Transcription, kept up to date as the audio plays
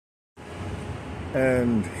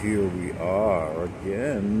And here we are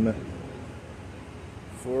again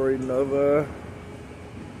for another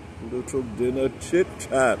little dinner chit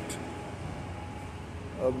chat.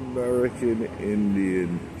 American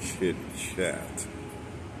Indian chit chat.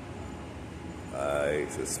 I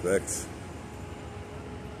suspect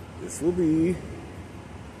this will be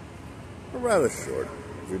a rather short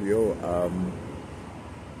video.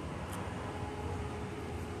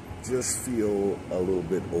 Just feel a little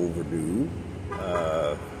bit overdue.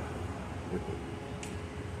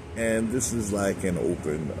 And this is like an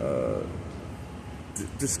open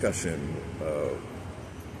discussion.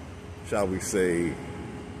 Shall we say,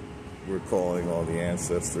 we're calling on the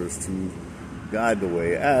ancestors to guide the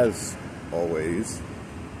way, as always.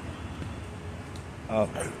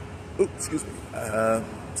 Excuse me.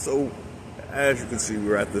 So, as you can see,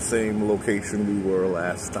 we're at the same location we were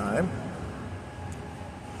last time.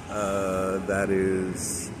 That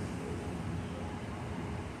is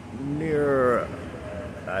near,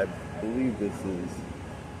 I believe this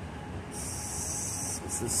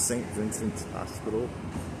is St. Vincent's Hospital,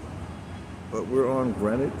 but we're on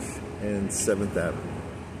Greenwich and 7th Avenue.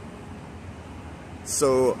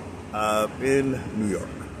 So, in New York,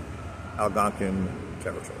 Algonquin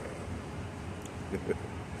territory.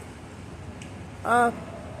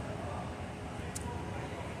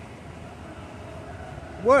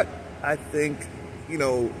 What I think,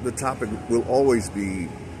 the topic will always be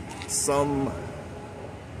some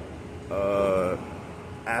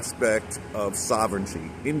aspect of sovereignty,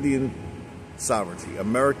 Indian sovereignty,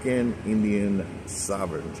 American Indian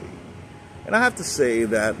sovereignty. And I have to say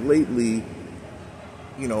that lately,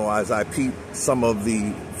 as I peep some of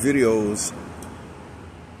the videos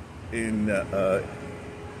in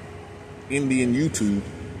Indian YouTube,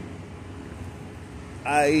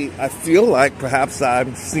 I feel like perhaps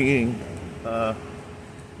I'm seeing, well,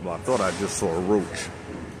 I thought I just saw a roach,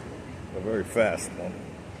 a very fast one.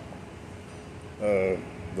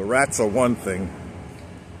 The rats are one thing,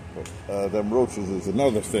 but them roaches is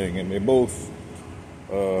another thing, and they're both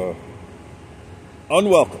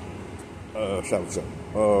unwelcome, shall we say.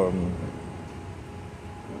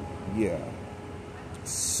 Yeah.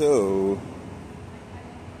 So,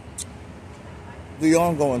 the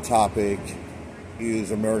ongoing topic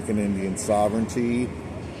is American Indian sovereignty,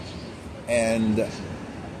 and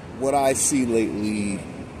what I see lately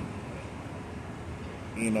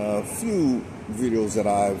in a few videos that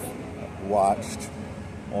I've watched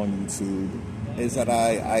on YouTube is that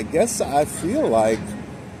I guess I feel like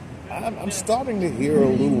I'm starting to hear a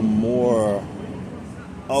little more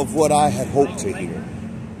of what I had hoped to hear.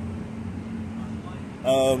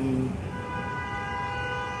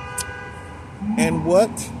 And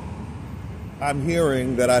what I'm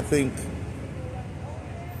hearing that I think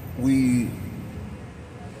we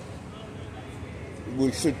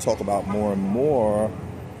should talk about more and more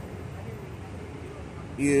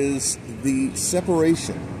is the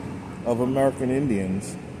separation of American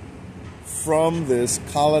Indians from this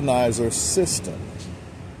colonizer system.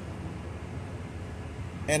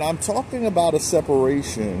 And I'm talking about a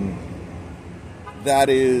separation that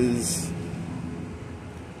is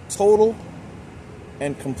total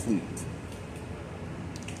and complete.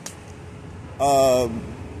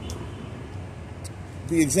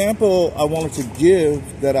 The example I wanted to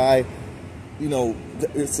give that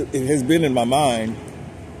it has been in my mind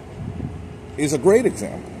is a great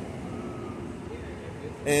example.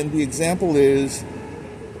 And the example is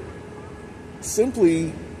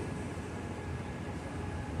simply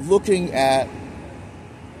looking at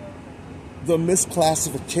the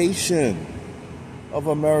misclassification of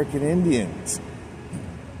American Indians.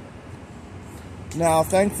 Now,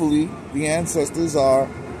 thankfully, the ancestors are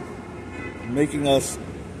making us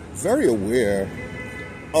very aware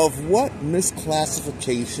of what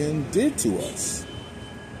misclassification did to us.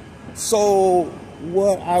 So,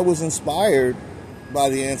 what I was inspired by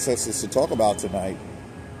the ancestors to talk about tonight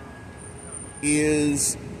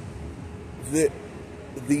is the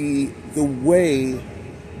way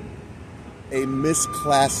a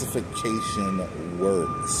misclassification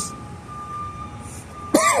works.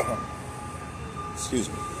 Excuse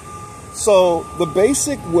me. So, the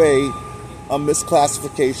basic way a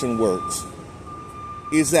misclassification works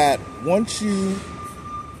is that once you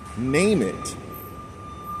name it,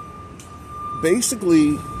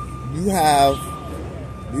 basically you have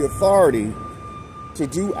the authority to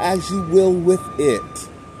do as you will with it.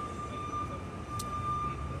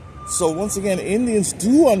 So once again, Indians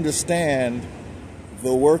do understand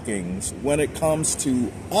the workings when it comes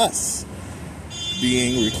to us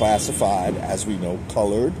being reclassified, as we know,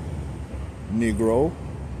 colored, Negro,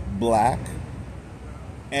 black,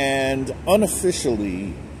 And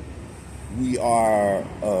unofficially, we are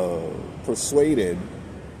persuaded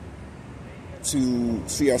to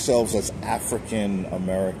see ourselves as African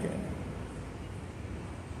American.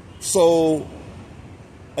 So,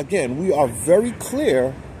 again, we are very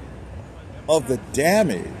clear of the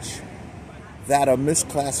damage that a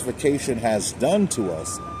misclassification has done to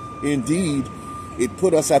us. Indeed, it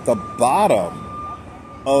put us at the bottom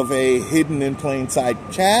of a hidden in plain sight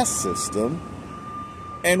caste system,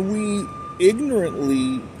 and we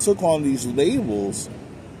ignorantly took on these labels.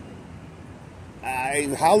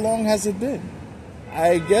 How long has it been?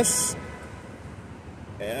 I guess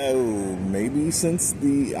maybe since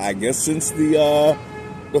the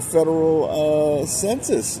federal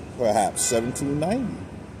census, perhaps 1790.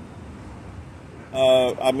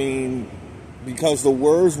 I mean, because the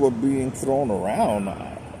words were being thrown around,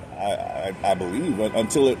 I believe,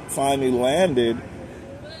 until it finally landed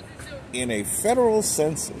in a federal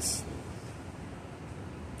census.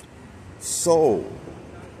 So,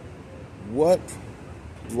 what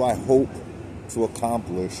do I hope to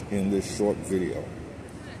accomplish in this short video?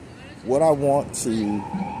 What I want to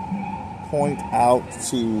point out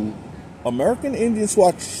to American Indians who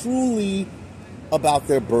are truly about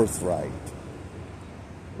their birthright,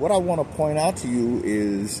 what I want to point out to you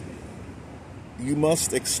is you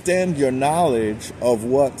must extend your knowledge of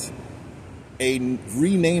what a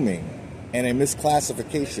renaming and a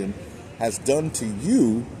misclassification has done to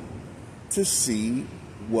you to see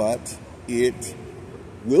what it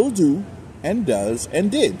will do and does and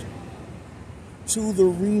did to the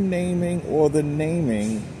renaming or the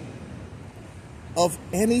naming of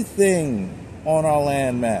anything on our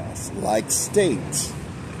landmass, like states,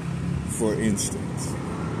 for instance.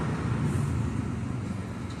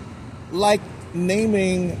 Like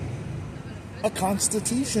naming a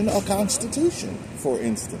constitution, for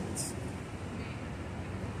instance.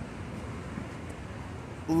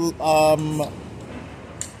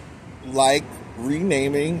 Like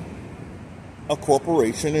renaming a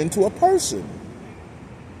corporation into a person.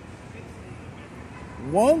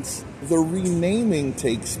 Once the renaming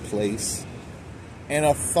takes place, an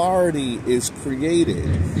authority is created.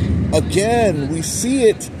 Again, we see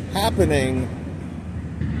it happening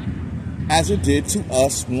as it did to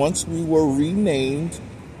us once we were renamed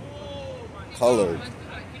colored,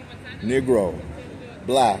 Negro,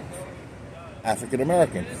 Black, African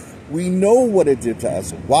American. We know what it did to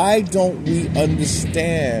us. Why don't we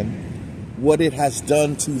understand what it has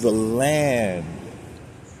done to the land?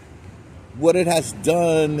 What it has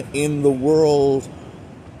done in the world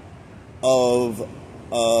of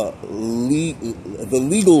the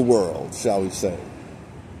legal world, shall we say.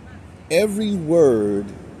 Every word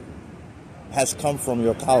has come from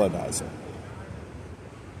your colonizer.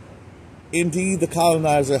 Indeed, the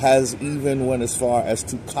colonizer has even went as far as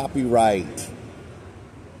to copyright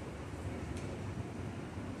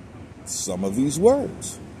some of these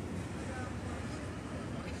words.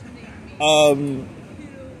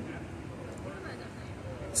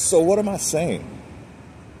 So what am I saying?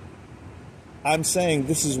 I'm saying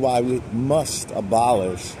this is why we must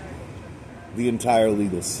abolish the entire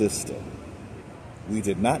legal system. We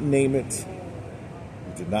did not name it.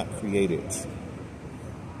 We did not create it.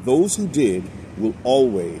 Those who did will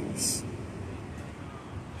always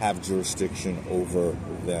have jurisdiction over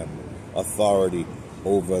them, authority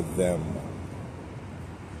over them.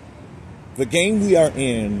 The game we are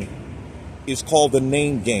in is called the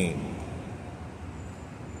name game.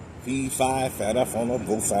 Phi, Phi, Fada, Fono,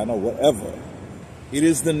 Bofana, whatever. It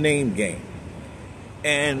is the name game.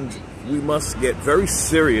 And we must get very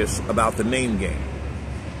serious about the name game.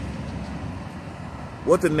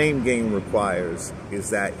 What the name game requires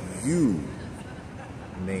is that you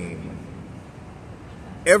name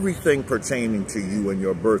everything pertaining to you and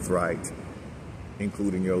your birthright,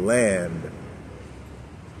 including your land.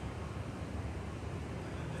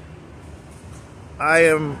 I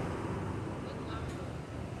am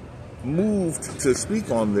moved to speak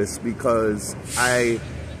on this because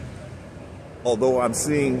although I'm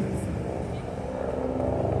seeing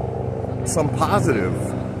some positive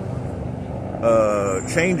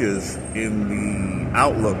changes in the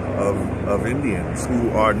outlook of Indians who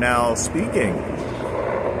are now speaking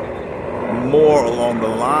more along the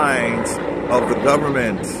lines of the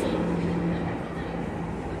government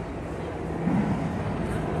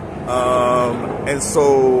and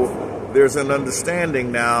so there's an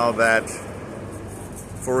understanding now that,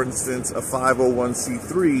 for instance, a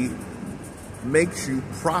 501c3 makes you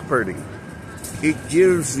property. It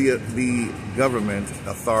gives the government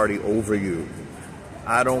authority over you.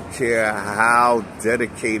 I don't care how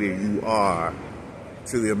dedicated you are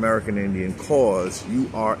to the American Indian cause. You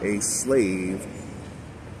are a slave.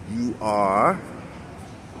 You are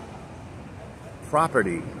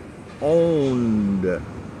property owned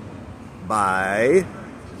by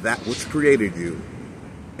that which created you.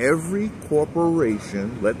 Every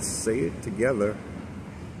corporation, let's say it together,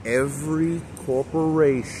 every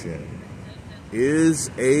corporation is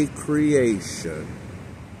a creation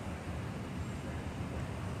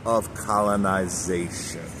of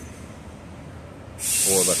colonization,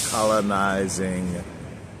 or the colonizing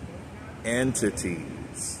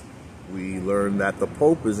entities. We learn that the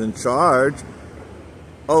Pope is in charge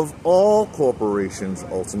of all corporations,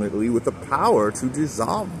 ultimately, with the power to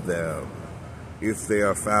dissolve them if they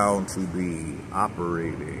are found to be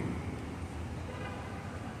operating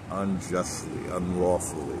unjustly,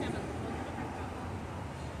 unlawfully,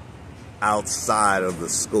 outside of the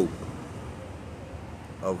scope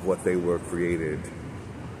of what they were created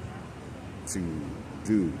to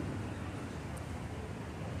do.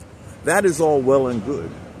 That is all well and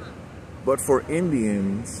good. But for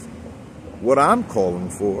Indians, what I'm calling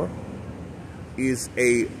for is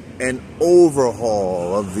an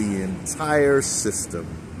overhaul of the entire system.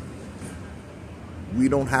 We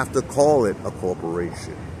don't have to call it a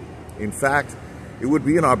corporation. In fact, it would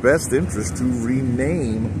be in our best interest to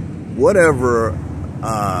rename whatever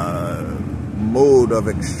mode of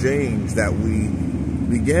exchange that we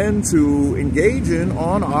begin to engage in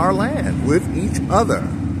on our land with each other.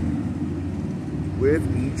 With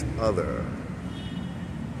each other.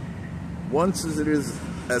 Once it is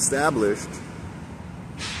established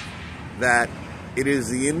that it is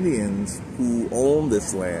the Indians who own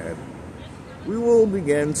this land, we will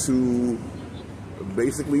begin to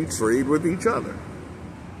basically trade with each other.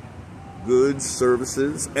 Goods,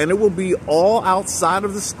 services, and it will be all outside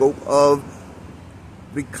of the scope of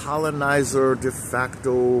the colonizer de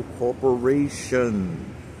facto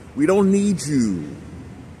corporation. We don't need you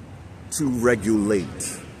to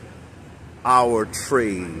regulate our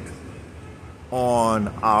trade on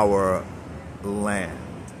our land.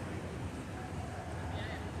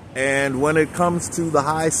 And when it comes to the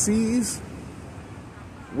high seas,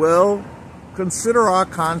 well, consider our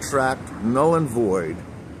contract null and void.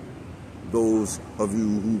 Those of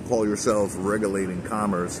you who call yourselves regulating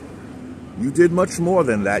commerce, you did much more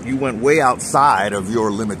than that. You went way outside of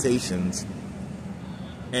your limitations,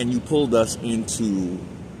 and you pulled us into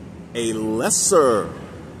a lesser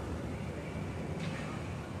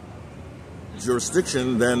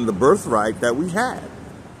jurisdiction than the birthright that we had.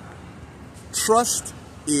 Trust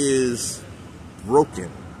is broken.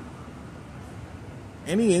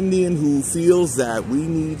 Any Indian who feels that we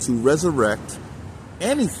need to resurrect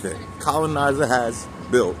anything colonizer has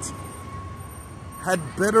built had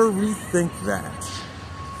better rethink that.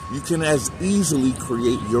 You can as easily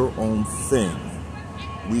create your own thing.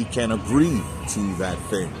 We can agree to that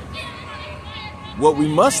thing. What we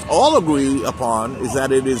must all agree upon is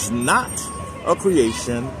that it is not a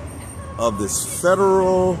creation of this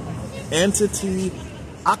federal entity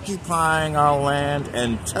occupying our land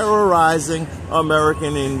and terrorizing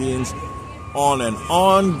American Indians on an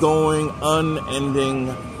ongoing, unending,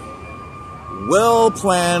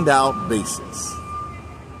 well-planned out basis.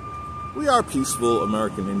 We are peaceful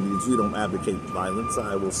American Indians. We don't advocate violence,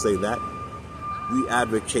 I will say that. We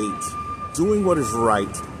advocate doing what is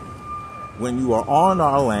right when you are on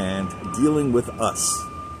our land dealing with us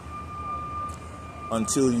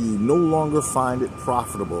until you no longer find it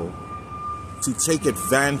profitable to take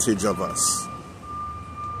advantage of us.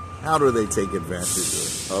 How do they take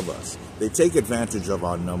advantage of us? They take advantage of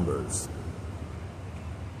our numbers.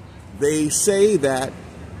 They say that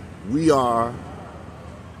we are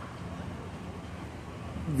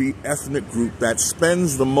the ethnic group that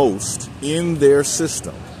spends the most in their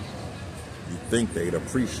system. You'd think they'd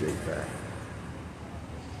appreciate that.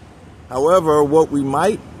 However, what we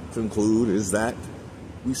might conclude is that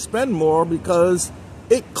we spend more because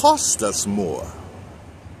it costs us more.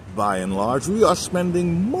 By and large, we are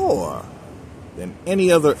spending more than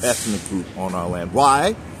any other ethnic group on our land.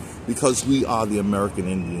 Why? Because we are the American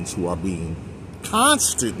Indians who are being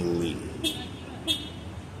constantly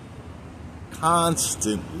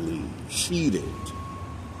cheated,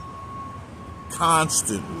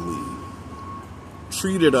 constantly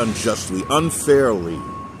treated unjustly, unfairly,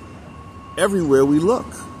 everywhere we look.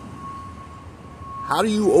 How do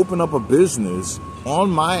you open up a business on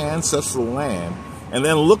my ancestral land and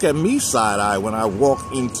then look at me side-eye when I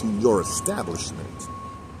walk into your establishment?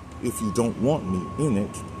 If you don't want me in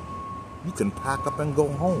it, you can pack up and go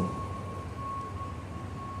home.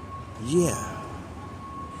 Yeah.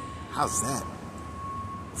 How's that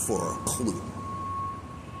for a clue?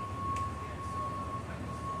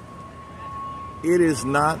 It is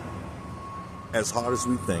not as hard as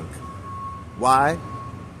we think. Why?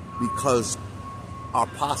 Because our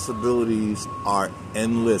possibilities are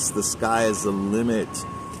endless. The sky is the limit.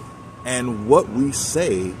 And what we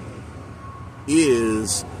say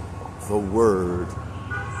is the word,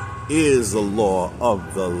 is the law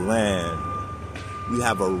of the land. We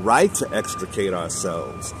have a right to extricate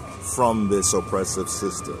ourselves from this oppressive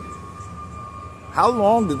system. How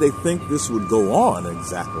long did they think this would go on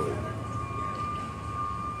exactly?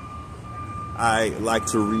 I like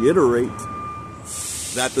to reiterate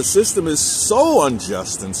that the system is so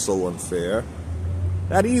unjust and so unfair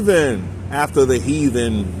that even after the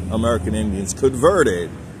heathen American Indians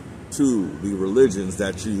converted to the religions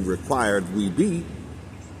that you required we be,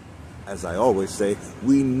 as I always say,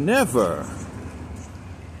 we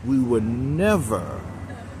were never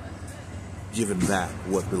given back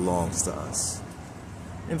what belongs to us.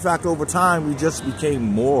 In fact, over time, we just became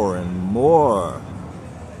more and more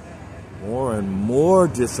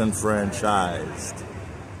disenfranchised.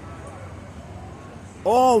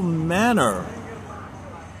 All manner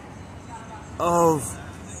of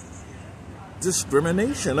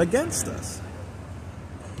discrimination against us.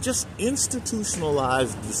 Just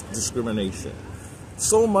institutionalized discrimination.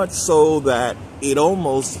 So much so that it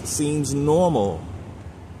almost seems normal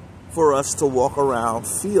for us to walk around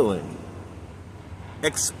feeling,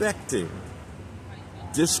 expecting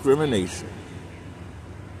discrimination.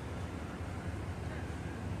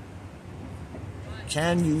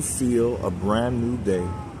 Can you feel a brand new day?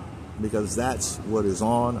 Because that's what is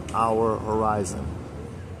on our horizon.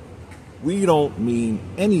 We don't mean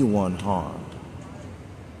anyone harm.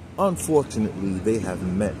 Unfortunately, they have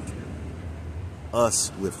met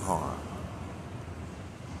us with harm.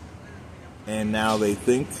 And now they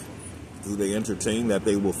think, do they entertain that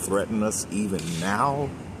they will threaten us even now?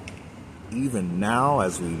 Even now,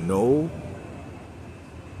 as we know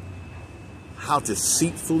how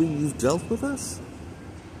deceitfully you've dealt with us?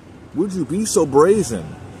 Would you be so brazen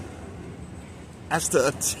as to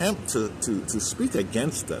attempt to speak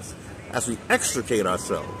against us as we extricate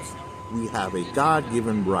ourselves? We have a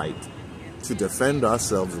God-given right to defend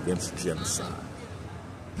ourselves against genocide.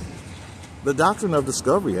 The doctrine of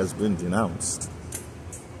discovery has been denounced.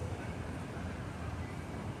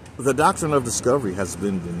 The doctrine of discovery has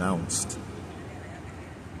been denounced.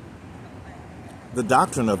 The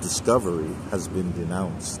doctrine of discovery has been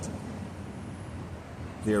denounced.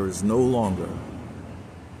 There is no longer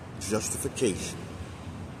justification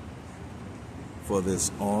for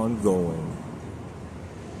this ongoing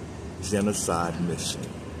genocide mission.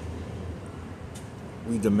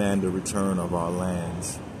 We demand a return of our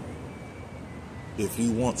lands. If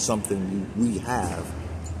you want something we have,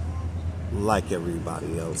 like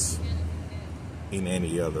everybody else in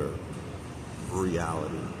any other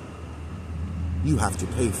reality, you have to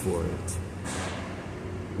pay for it.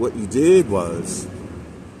 What you did was,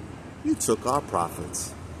 you took our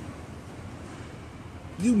profits.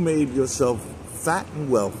 You made yourself fat and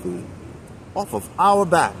wealthy off of our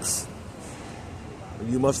backs.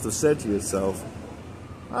 You must have said to yourself,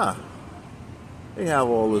 they have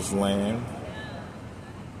all this land.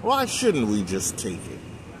 Why shouldn't we just take it?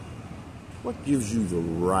 What gives you the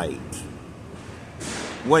right,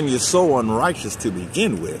 when you're so unrighteous to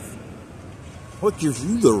begin with, what gives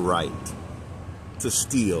you the right to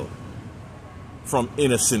steal from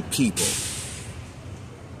innocent people?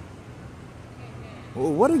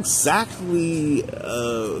 Well, what exactly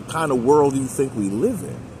kind of world do you think we live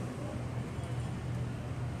in?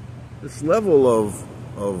 This level of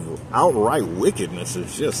outright wickedness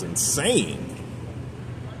is just insane.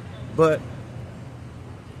 But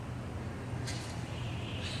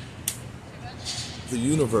the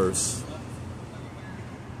universe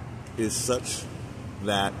is such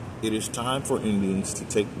that it is time for Indians to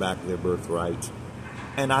take back their birthright.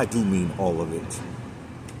 And I do mean all of it.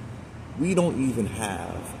 We don't even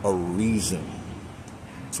have a reason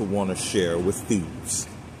to want to share with thieves.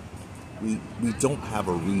 We don't have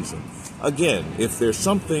a reason. Again, if there's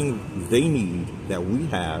something they need that we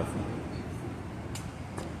have,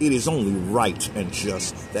 it is only right and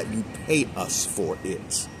just that you pay us for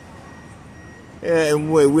it.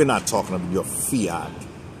 And we're not talking about your fiat.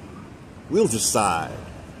 We'll decide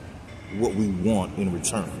what we want in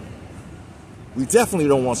return. We definitely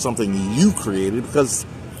don't want something you created, because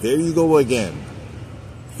there you go again,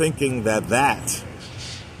 thinking that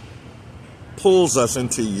pulls us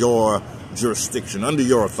into your jurisdiction, under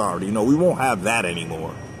your authority. No, we won't have that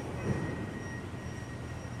anymore.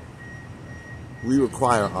 We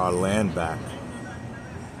require our land back,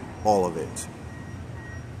 all of it.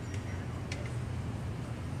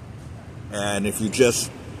 And if you just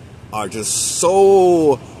are just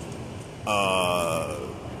so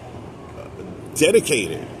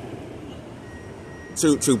dedicated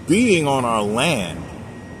to being on our land,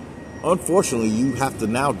 unfortunately, you have to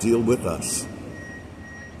now deal with us.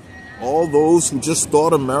 All those who just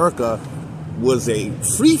thought America was a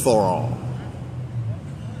free-for-all.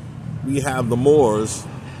 We have the Moors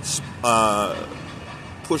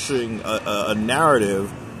pushing a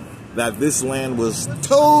narrative that this land was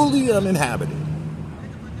totally uninhabited.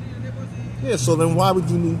 Yeah, so then why would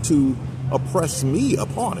you need to oppress me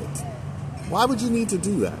upon it? Why would you need to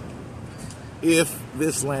do that? If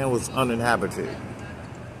this land was uninhabited,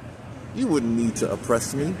 you wouldn't need to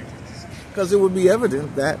oppress me, because it would be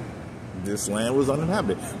evident that this land was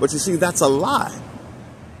uninhabited. But you see, that's a lie.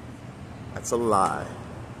 That's a lie.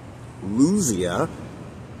 Lucia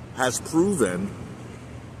has proven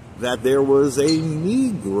that there was a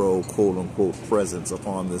Negro, quote-unquote, presence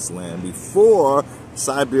upon this land before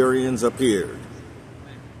Siberians appeared.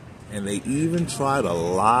 And they even try to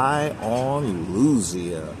lie on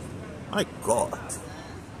Lucia. My God.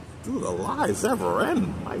 Do the lies ever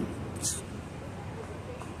end? My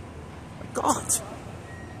God.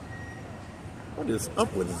 What is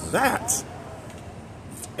up with that?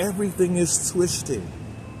 Everything is twisted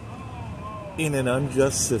in an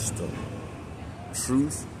unjust system.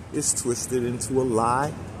 Truth is twisted into a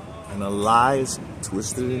lie, and a lie is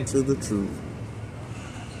twisted into the truth.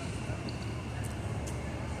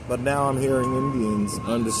 But now I'm hearing Indians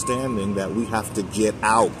understanding that we have to get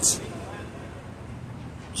out.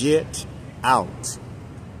 Get out.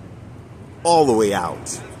 All the way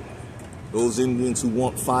out. Those Indians who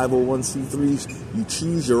want 501c3s, you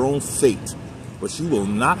choose your own fate. But you will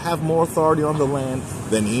not have more authority on the land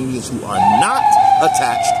than Indians who are not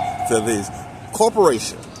attached to this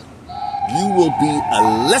corporation. You will be a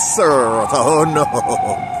lesser. Oh no.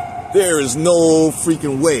 There is no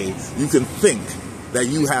freaking way you can think that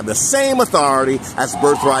you have the same authority as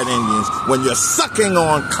birthright Indians when you're sucking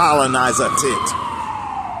on colonizer tit.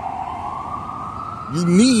 You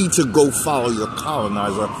need to go follow your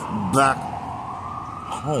colonizer back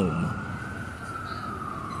home.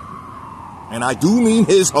 And I do mean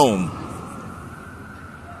his home.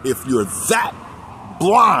 If you're that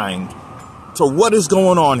blind to what is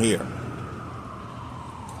going on here.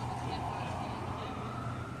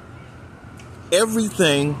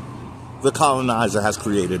 Everything the colonizer has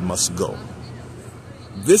created must go.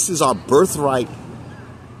 This is our birthright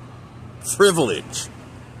privilege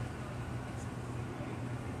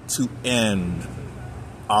to end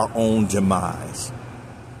our own demise.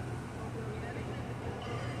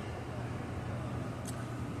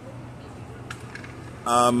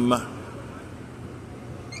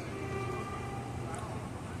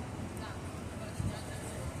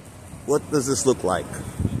 What does this look like?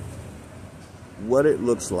 What it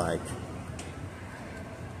looks like.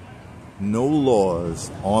 No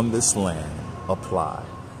laws on this land apply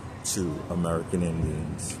to American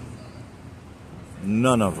Indians.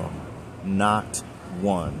 None of them. Not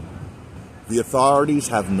one. The authorities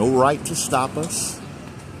have no right to stop us.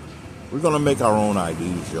 We're going to make our own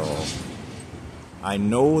IDs, y'all. I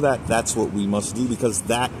know that that's what we must do, because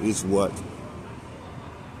that is what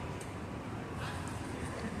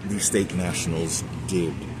the state nationals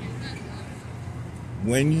did.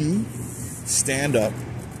 When you stand up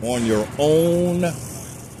on your own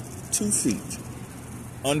 2 feet,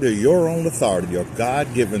 under your own authority, your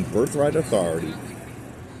God-given birthright authority,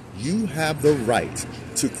 you have the right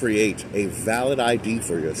to create a valid ID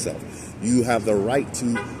for yourself. You have the right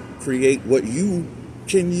to create what you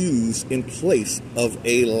can use in place of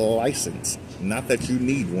a license. Not that you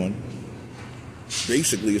need one.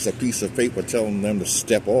 Basically, it's a piece of paper telling them to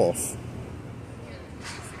step off.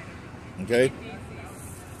 Okay?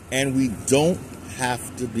 And we don't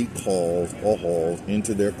have to be called or hauled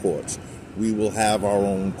into their courts. We will have our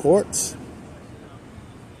own courts.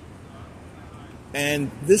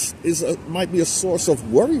 And this might be a source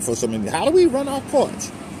of worry for some. How do we run our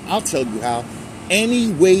courts? I'll tell you how.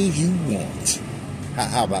 Any way you want.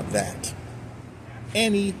 How about that?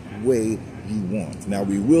 Any way you want. Now,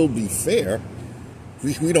 we will be fair.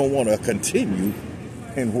 We don't want to continue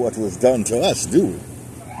in what was done to us, do we?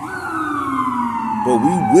 But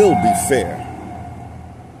we will be fair.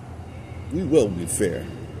 We will be fair.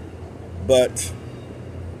 But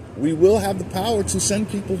we will have the power to send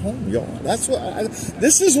people home, y'all. That's what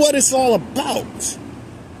this is what it's all about.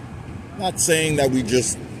 Not saying that we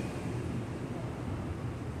just,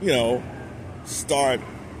 start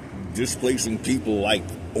displacing people like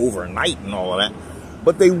overnight and all of that.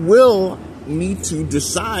 But they will need to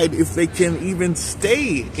decide if they can even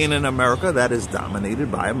stay in an America that is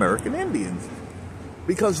dominated by American Indians.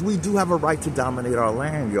 Because we do have a right to dominate our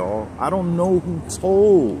land, y'all. I don't know who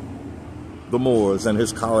told the Moors and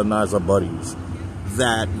his colonizer buddies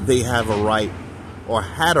that they have a right or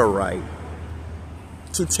had a right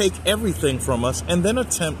to take everything from us and then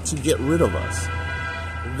attempt to get rid of us.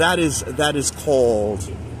 That is called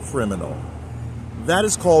criminal. That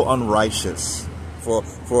is called unrighteous.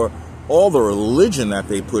 For all the religion that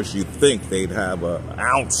they push, you'd think they'd have an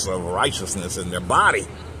ounce of righteousness in their body.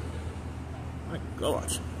 My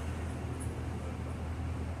gosh.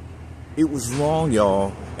 It was wrong,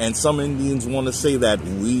 y'all. And some Indians want to say that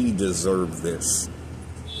we deserve this.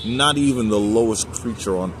 Not even the lowest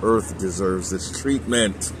creature on earth deserves this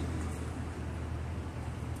treatment.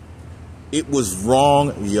 It was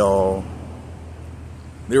wrong, y'all.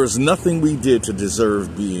 There is nothing we did to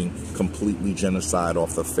deserve being completely genocide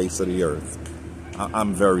off the face of the earth.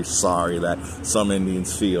 I'm very sorry that some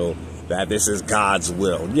Indians feel that this is God's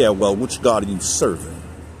will. Yeah, well, which God are you serving?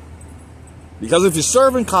 Because if you're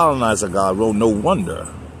serving colonizer God, well, no wonder.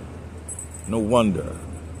 No wonder.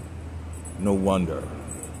 No wonder.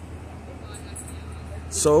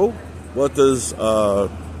 So, what does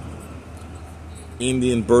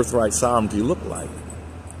Indian birthright sovereignty look like?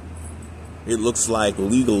 It looks like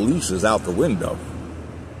legal leases out the window.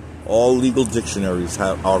 All legal dictionaries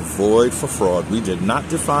are void for fraud. We did not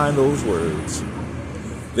define those words.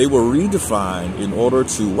 They were redefined in order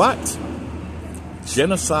to what?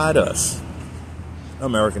 Genocide us,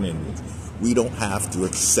 American Indians. We don't have to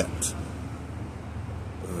accept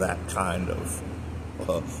that kind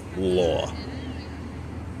of law.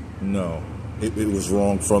 No, it was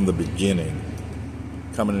wrong from the beginning.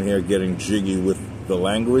 Coming in here getting jiggy with the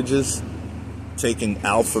languages, taking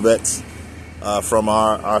alphabets from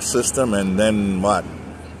our system, and then what?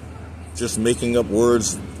 Just making up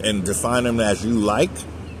words and define them as you like?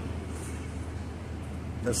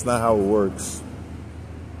 That's not how it works.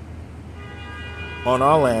 On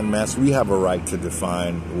our landmass, we have a right to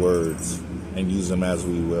define words and use them as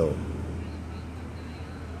we will.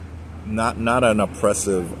 Not an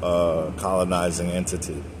oppressive colonizing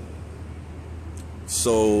entity.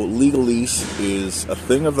 So legalese is a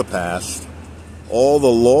thing of the past. All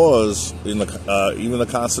the laws in the even the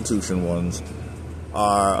Constitution ones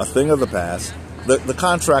are a thing of the past. The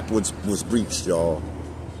contract was breached, y'all.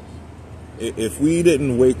 If we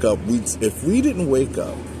didn't wake up,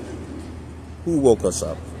 who woke us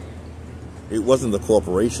up? It wasn't the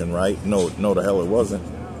corporation, right? No, the hell it wasn't.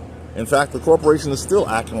 In fact, the corporation is still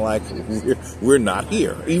acting like we're not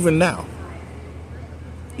here, even now.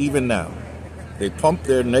 Even now. They pump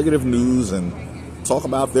their negative news and talk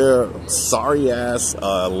about their sorry-ass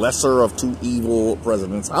lesser of two evil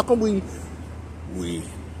presidents. How come we...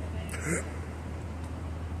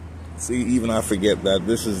 See, even I forget that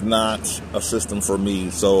this is not a system for me.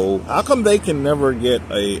 So how come they can never get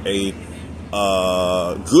a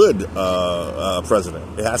good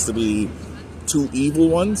president? It has to be two evil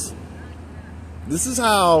ones? This is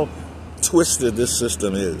how twisted this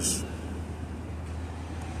system is.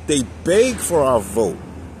 They beg for our vote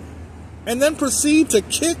and then proceed to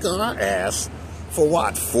kick our ass for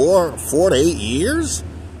what, 4 to 8 years?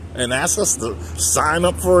 And ask us to sign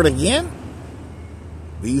up for it again?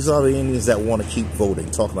 These are the Indians that want to keep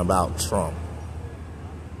voting, talking about Trump.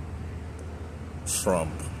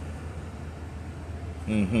 Trump.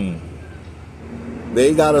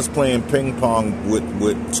 They got us playing ping pong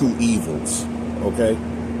with two evils, okay?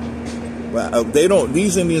 Well,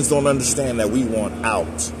 these Indians don't understand that we want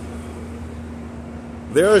out.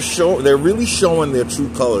 They're really showing their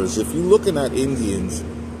true colors. If you're looking at Indians,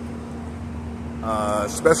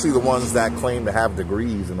 especially the ones that claim to have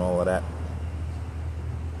degrees and all of that,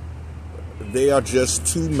 they are just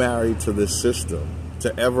too married to this system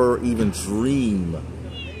to ever even dream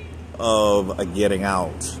of getting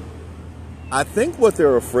out. I think what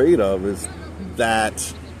they're afraid of is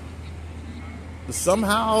that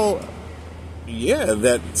somehow,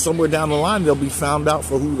 that somewhere down the line they'll be found out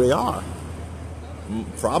for who they are.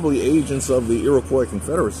 Probably agents of the Iroquois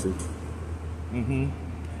Confederacy. And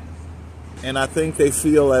I think they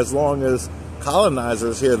feel as long as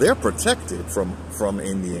colonizers here, they're protected from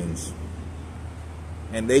Indians.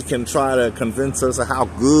 And they can try to convince us of how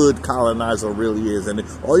good colonizer really is. And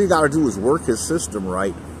all you got to do is work his system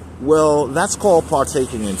right. Well, that's called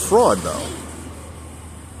partaking in fraud, though.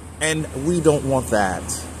 And we don't want that.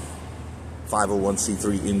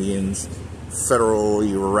 501c3 Indians,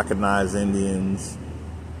 federally recognized Indians,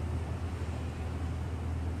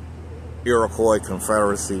 Iroquois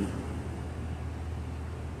Confederacy,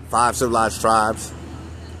 5 civilized tribes.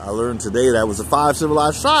 I learned today that was the 5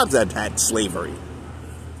 civilized tribes that had slavery.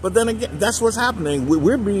 But then again, that's what's happening.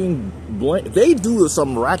 We're being blamed. They do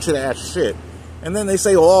some ratchet ass shit, and then they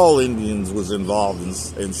say all Indians was involved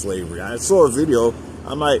in slavery. I saw a video.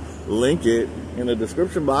 I might link it in the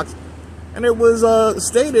description box, and it was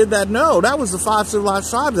stated that no, that was the 5 civilized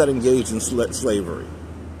tribes that engaged in slavery.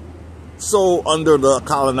 So under the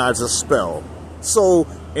colonizer's spell, so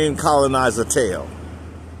in colonizer tale.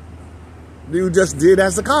 You just did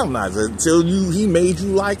as the colonizer until he made you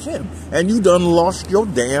like him. And you done lost your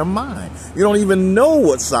damn mind. You don't even know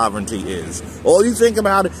what sovereignty is. All you think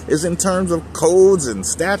about it is in terms of codes and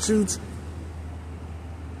statutes.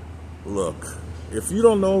 Look, if you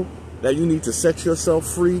don't know that you need to set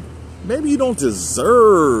yourself free, maybe you don't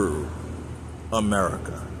deserve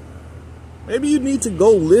America. Maybe you need to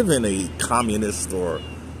go live in a communist or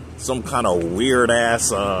some kind of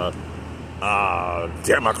weird-ass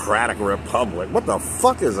democratic republic. What the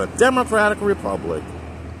fuck is a democratic republic?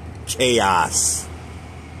 Chaos.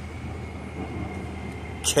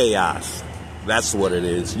 Chaos. That's what it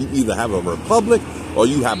is. You either have a republic or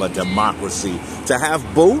you have a democracy. To have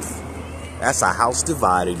both, that's a house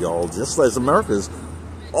divided, y'all. Just as America's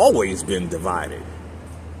always been divided.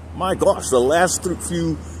 My gosh, the last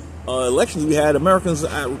few elections we had, Americans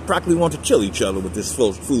practically want to kill each other with this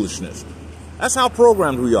foolishness. That's how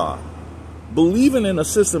programmed we are. Believing in a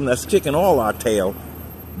system that's kicking all our tail,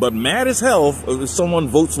 but mad as hell if someone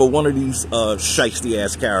votes for one of these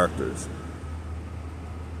shiesty-ass characters.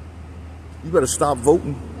 You better stop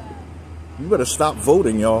voting. You better stop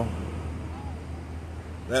voting, y'all.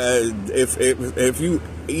 If you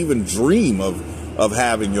even dream of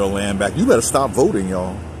having your land back, you better stop voting,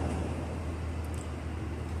 y'all.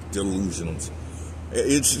 Delusionals.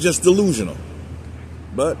 It's just delusional.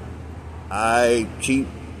 But I keep,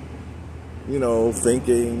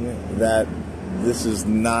 thinking that this is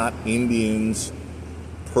not Indians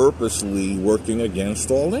purposely working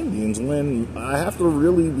against all Indians, when I have to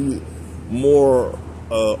really be more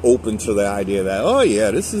open to the idea that, oh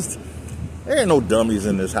yeah, there ain't no dummies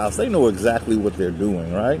in this house. They know exactly what they're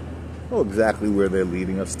doing, right? Know exactly where they're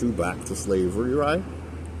leading us to, back to slavery, right?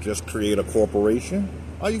 Just create a corporation.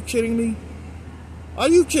 Are you kidding me? Are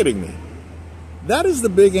you kidding me? That is the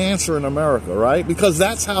big answer in America, right? Because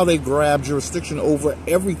that's how they grab jurisdiction over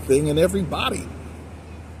everything and everybody.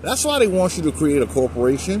 That's why they want you to create a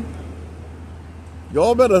corporation.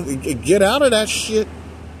 Y'all better get out of that shit.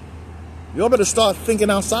 Y'all better start thinking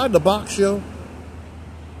outside the box, yo.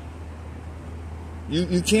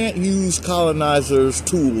 You can't use colonizers'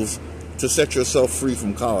 tools to set yourself free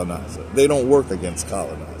from colonizer. They don't work against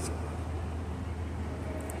colonizer.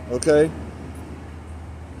 Okay?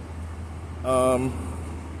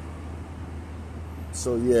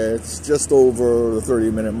 So yeah, it's just over the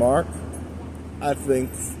 30-minute mark. I think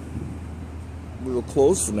we were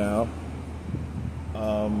close for now.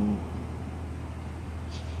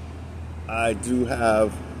 I do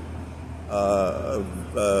have a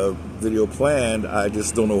video planned. I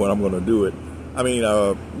just don't know when I'm going to do it. I mean,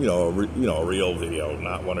 a real video,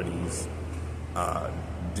 not one of these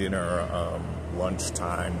dinner,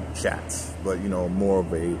 lunchtime chats, but more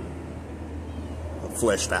of a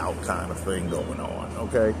fleshed out kind of thing going on.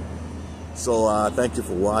 Okay, so thank you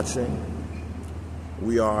for watching.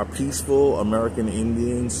 We are peaceful American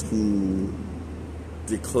Indians who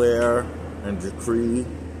declare and decree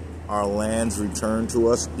our lands returned to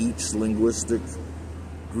us, each linguistic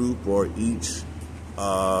group or each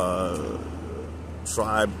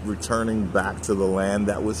tribe returning back to the land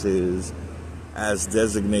that was his, as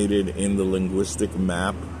designated in the linguistic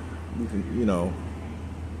map. You can,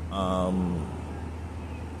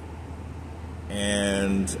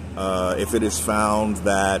 and if it is found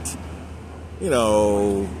that,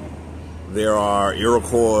 there are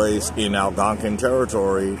Iroquois in Algonquin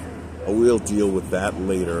territory, we'll deal with that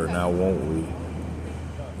later, now won't we?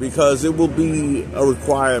 Because it will be a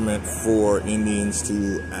requirement for Indians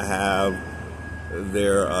to have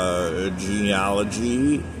their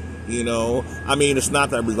genealogy, I mean, it's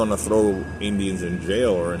not that we're going to throw Indians in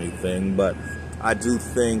jail or anything, but I do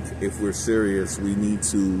think if we're serious, we need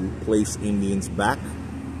to place Indians back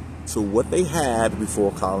to what they had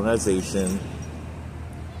before colonization.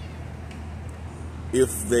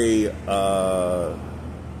 If they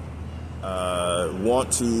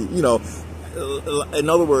want to, in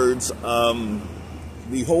other words,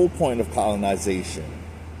 the whole point of colonization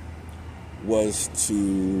was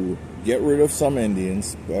to get rid of some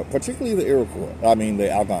Indians, particularly the Iroquois, the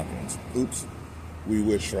Algonquins. Oops, we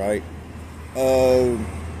wish, right?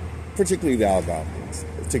 Particularly the Algonquins,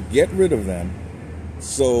 to get rid of them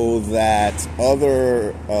so that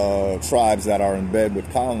other tribes that are in bed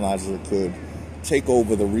with colonizers could take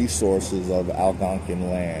over the resources of Algonquin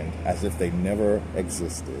land as if they never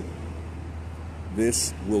existed.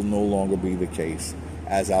 This will no longer be the case,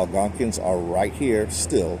 as Algonquins are right here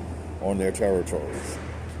still on their territories.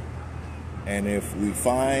 And if we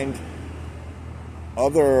find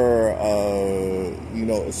other,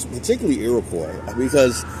 particularly Iroquois,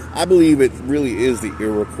 because I believe it really is the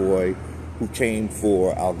Iroquois who came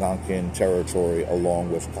for Algonquin territory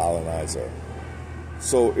along with colonizer.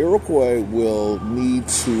 So Iroquois will need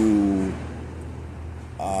to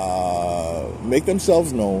make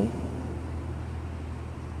themselves known.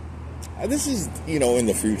 This is, in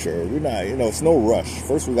the future. We're not, it's no rush.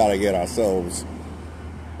 First, we got to get ourselves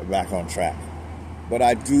back on track. But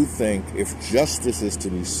I do think if justice is to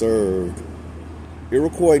be served,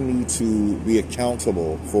 Iroquois need to be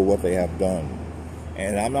accountable for what they have done.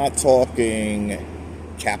 And I'm not talking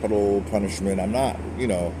capital punishment. I'm not,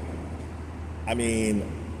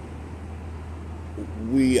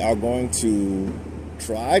 we are going to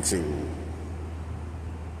try to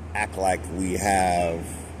act like we have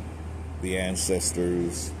the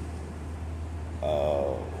ancestors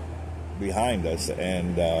behind us,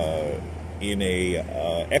 and in a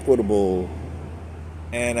equitable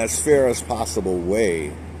and as fair as possible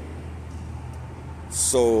way.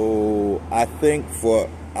 So I think for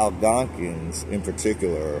Algonquins in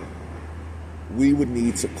particular, we would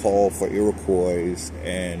need to call for Iroquois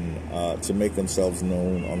and to make themselves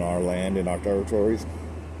known on our land and our territories,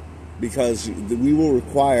 because we will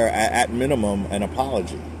require, at minimum, an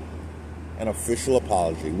apology, an official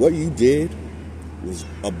apology. What you did was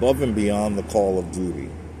above and beyond the call of duty.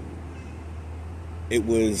 It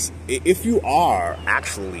was, if you are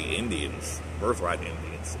actually Indians, birthright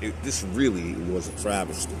Indians, this really was a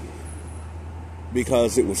travesty,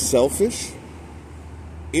 because it was selfish.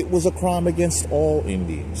 It was a crime against all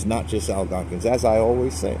Indians, not just Algonquins. As I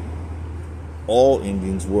always say, all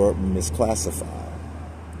Indians were misclassified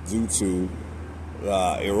due to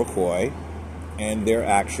Iroquois and their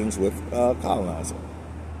actions with colonizer.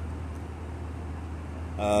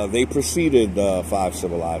 They preceded 5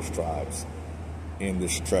 civilized tribes in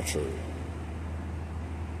this treachery.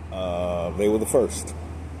 They were the first.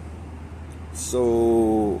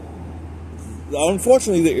 So,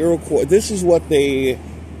 unfortunately, the Iroquois, this is what they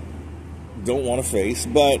don't want to face,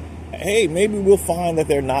 but hey, maybe we'll find that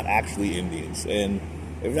they're not actually Indians. And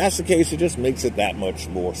if that's the case, it just makes it that much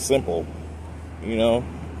more simple,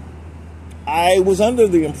 I was under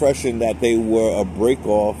the impression that they were a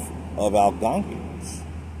break-off of Algonquins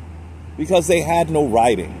because they had no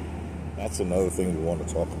writing. That's another thing we want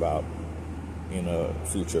to talk about in a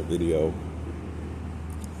future video.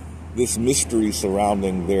 This mystery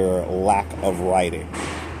surrounding their lack of writing.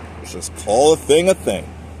 Let's just call a thing a thing.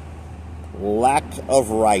 Lack of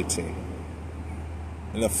writing.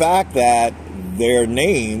 And the fact that they're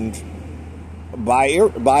named by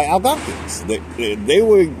Algonquins. They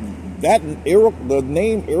were, the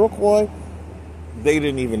name Iroquois, they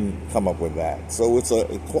didn't even come up with that. So it's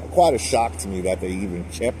quite a shock to me that they even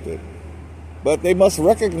kept it. But they must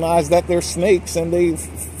recognize that they're snakes, and they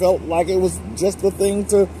felt like it was just the thing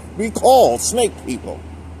to be called, snake people.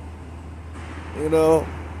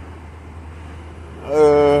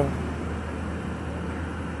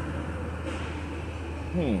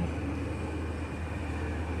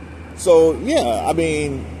 So, yeah,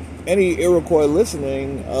 any Iroquois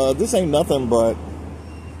listening, this ain't nothing but,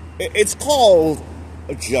 it's called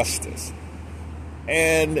justice.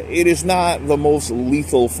 And it is not the most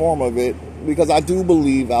lethal form of it, because I do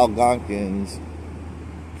believe Algonquins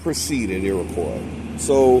preceded Iroquois.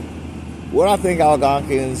 So what I think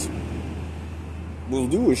Algonquins will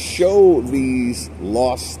do is show these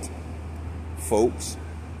lost folks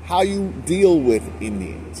how you deal with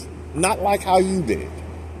Indians. Not like how you did.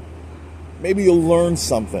 Maybe you'll learn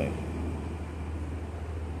something.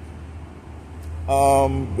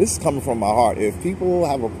 This is coming from my heart. If people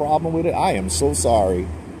have a problem with it, I am so sorry.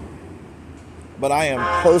 But I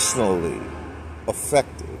am personally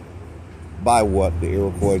affected by what the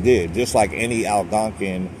Iroquois did, just like any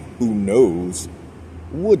Algonquin who knows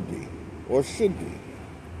would be or should be.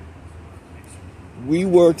 We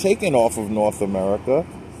were taken off of North America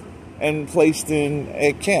and placed in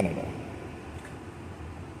Canada.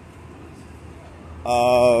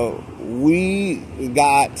 We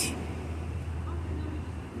got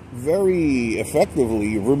very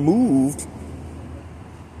effectively removed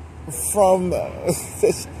from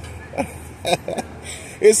this.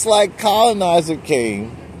 It's like colonizer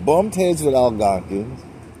came, bumped heads with Algonquins,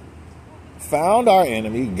 found our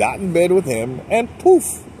enemy, got in bed with him, and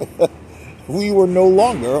poof, we were no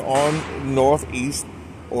longer on Northeast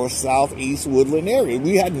or southeast woodland area.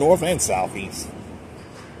 We had north and southeast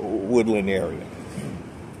woodland area.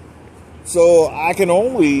 So I can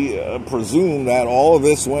only presume that all of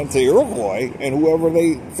this went to Iroquois and whoever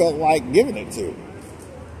they felt like giving it to,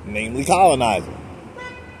 namely colonizer.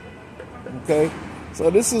 Okay, so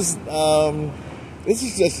this is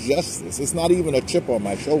just justice. It's not even a chip on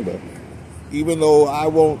my shoulder, even though I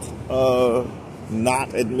won't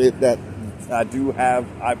not admit that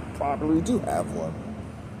I probably do have one.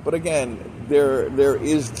 But again, there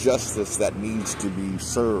is justice that needs to be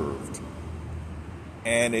served.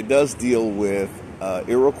 And it does deal with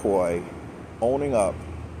Iroquois owning up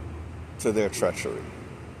to their treachery,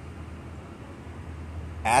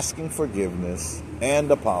 asking forgiveness, and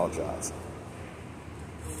apologizing.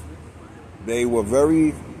 They were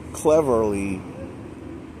very cleverly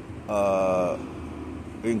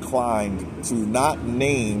inclined to not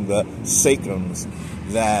name the Sachems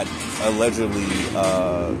that allegedly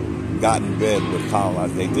got in bed with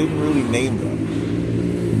colonizers. They didn't really name them.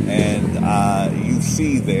 And you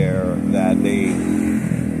see there that they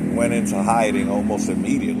went into hiding almost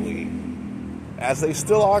immediately, as they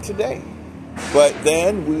still are today. But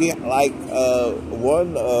then we, like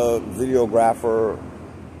one videographer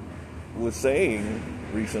was saying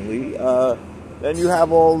recently, then you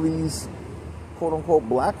have all these quote-unquote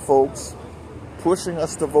black folks pushing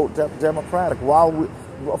us to vote Democratic, while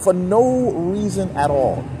for no reason at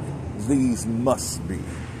all. These must be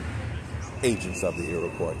agents of the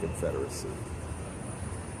Iroquois Confederacy,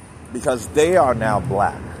 because they are now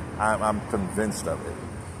black. I'm convinced of it.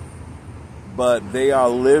 But they are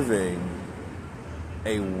living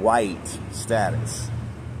a white status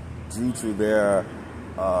due to their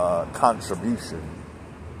contribution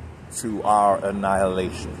to our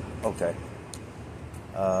annihilation. Okay.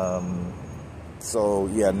 So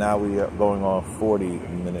yeah, now we are going on a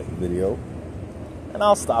 40-minute video, and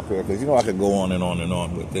I'll stop here because I could go on and on and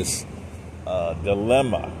on with this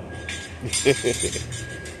dilemma.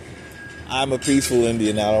 I'm a peaceful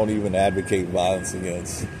Indian. I don't even advocate violence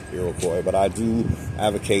against Iroquois, but I do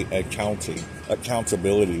advocate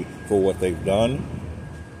accountability for what they've done.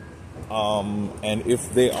 And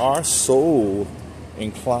if they are so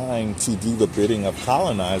inclined to do the bidding of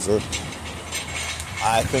colonizer,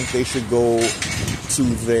 I think they should go to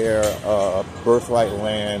their birthright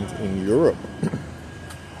land in Europe,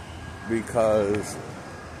 because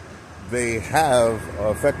they have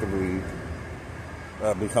effectively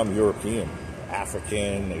become European,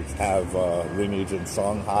 African. They have lineage in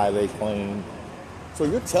Songhai, they claim. So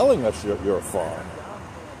you're telling us you're foreign,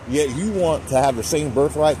 yet you want to have the same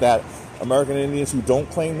birthright that American Indians who don't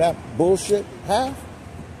claim that bullshit have?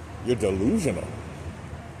 You're delusional.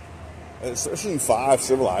 Especially 5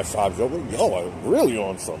 civilized tribes. Y'all are really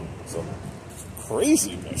on some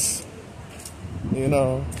craziness,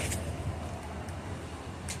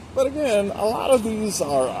 But again, a lot of these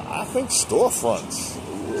are, I think, storefronts.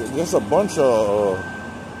 Just a bunch of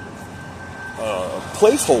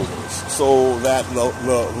placeholders so that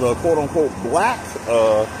the quote-unquote black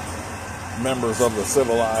members of the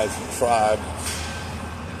civilized tribe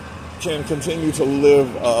can continue to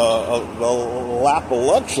live the lap of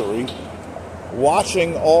luxury,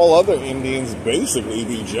 watching all other Indians basically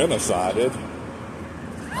be genocided.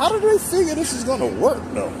 How do they figure this is going to work,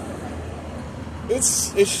 though?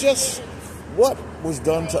 It's just what was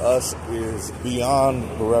done to us is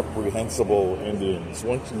beyond reprehensible, Indians.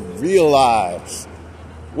 Once you realize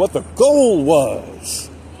what the goal was,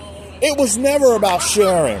 it was never about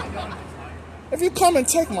sharing. If you come and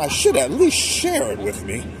take my shit, at least share it with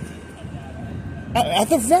me. At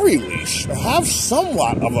the very least, have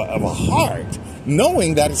somewhat of a heart,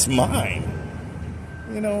 knowing that it's mine.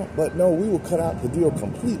 But no, we will cut out the deal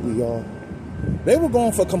completely, y'all. They were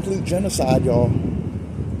going for complete genocide, y'all.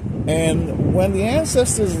 And when the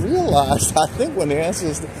ancestors realized, I think when the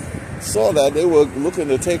ancestors saw that, they were looking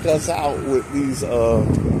to take us out with these,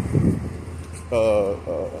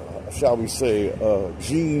 shall we say,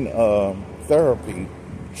 gene therapy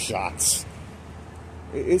shots.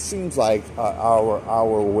 It seems like our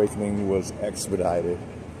awakening was expedited.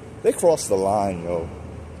 They crossed the line, yo.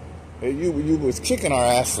 You was kicking our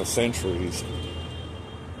ass for centuries,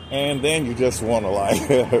 and then you just want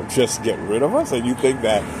to just get rid of us, and you think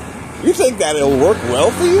that it'll work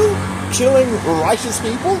well for you, killing righteous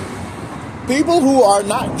people who are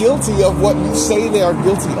not guilty of what you say they are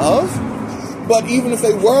guilty of, but even if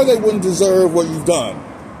they were, they wouldn't deserve what you've done.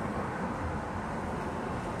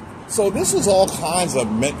 So this is all kinds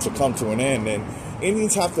of meant to come to an end, and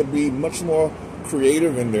Indians have to be much more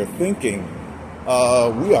creative in their thinking.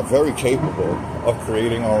 We are very capable of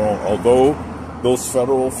creating our own, although those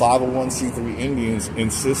federal 501c3 Indians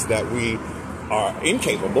insist that we are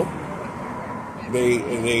incapable.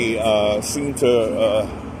 They seem to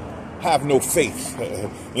have no faith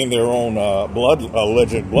in their own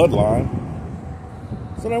alleged bloodline.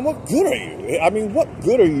 So then what good are you? I mean, what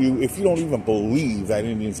good are you if you don't even believe that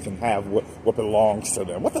Indians can have what belongs to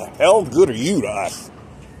them? What the hell good are you to us?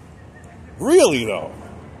 Really, though?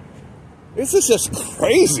 This is just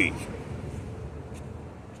crazy.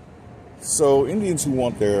 So Indians who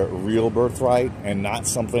want their real birthright and not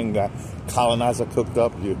something that colonizer cooked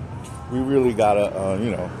up, we really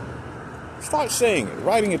gotta, start saying it,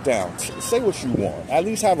 writing it down. Say what you want. At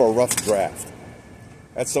least have a rough draft.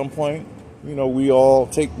 At some point, we all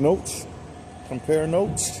take notes, compare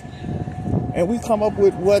notes, and we come up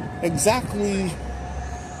with what exactly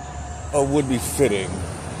would be fitting,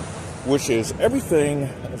 which is everything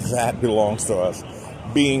that belongs to us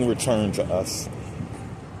being returned to us.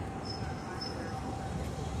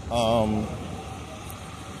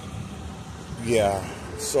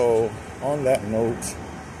 So on that note,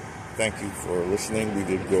 thank you for listening. We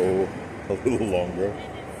did go a little longer,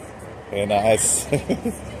 and I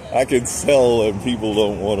can tell that people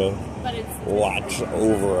don't want to watch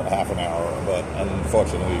over half an hour, but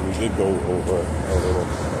unfortunately we did go over a little.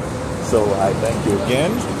 So I thank you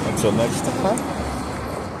again. Until next time,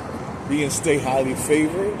 be and stay highly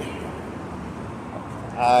favored.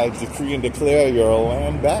 I decree and declare your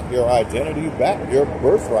land back, your identity back, your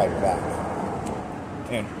birthright back,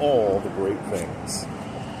 and all the great things.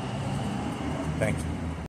 Thank you.